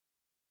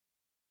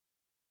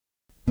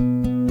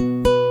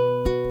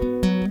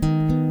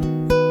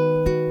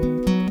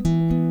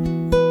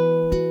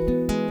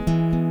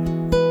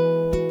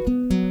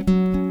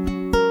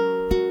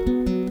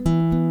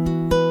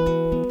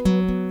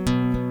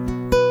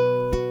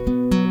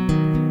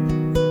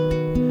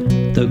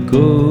The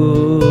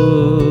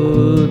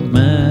good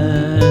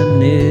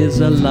man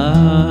is a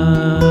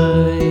light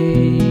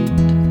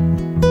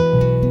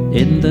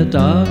in the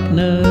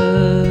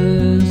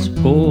darkness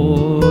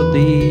for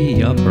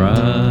the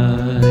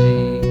upright.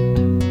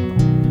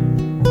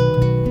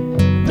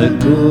 The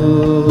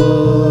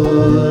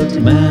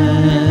good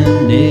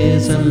man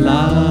is a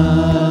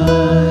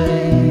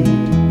light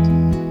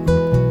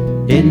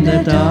in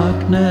the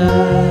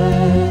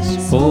darkness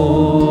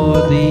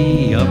for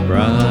the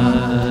upright.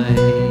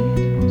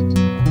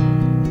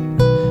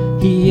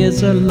 He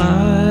is a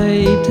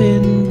light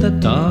in the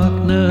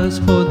darkness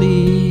for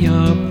the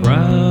upright.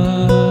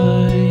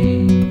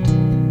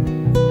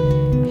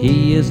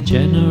 He is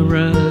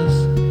generous,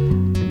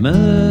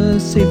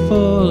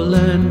 merciful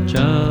and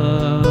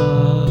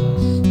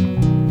just.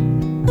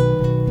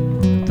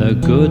 The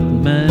good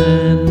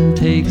man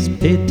takes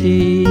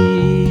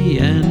pity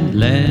and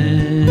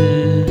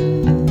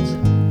lends.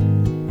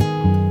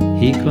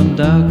 He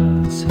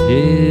conducts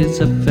his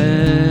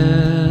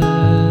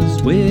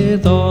affairs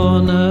with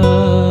honor.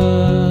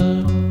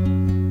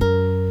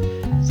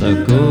 The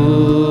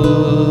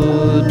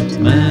good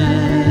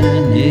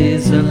man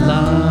is a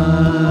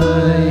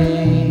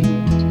light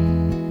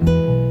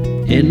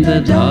in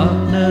the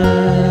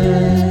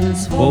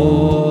darkness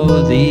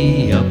for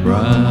the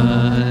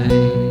upright.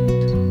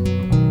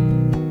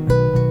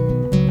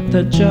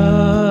 The just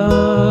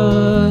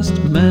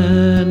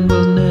man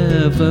will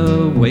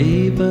never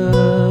waver.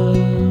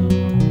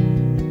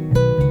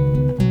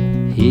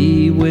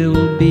 He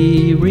will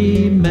be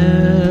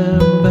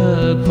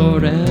remembered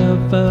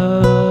forever.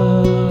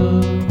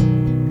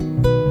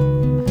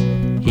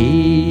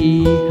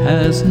 He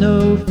has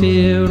no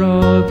fear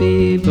of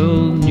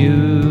evil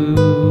news.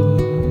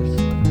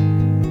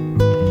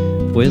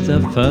 With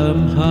a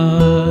firm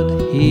heart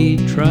he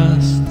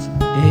trusts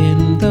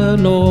in the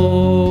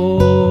Lord.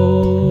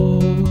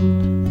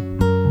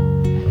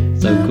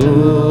 The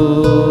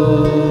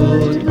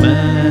good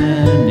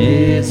man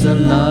is a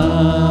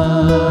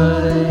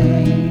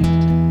light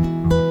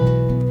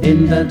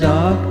in the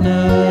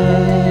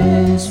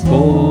darkness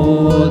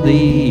for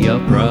the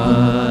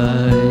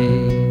upright.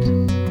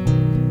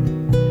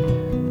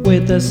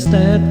 With a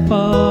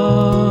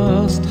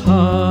steadfast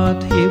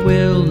heart he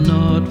will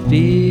not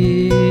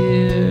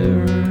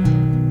fear.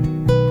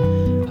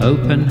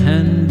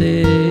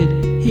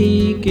 Open-handed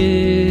he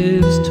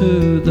gives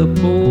to the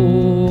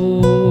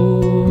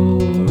poor.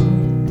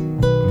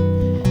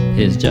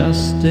 His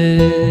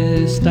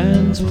justice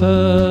stands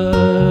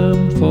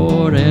firm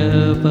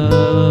forever.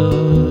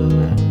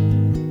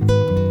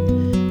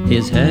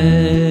 His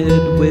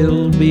head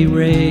will be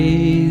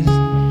raised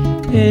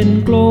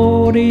in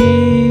glory.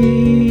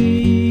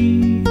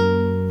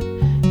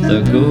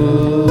 The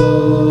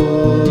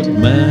good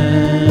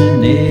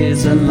man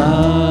is a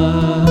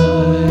light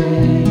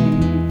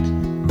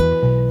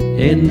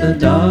in the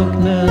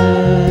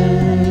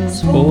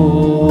darkness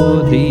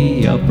for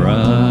the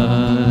upright.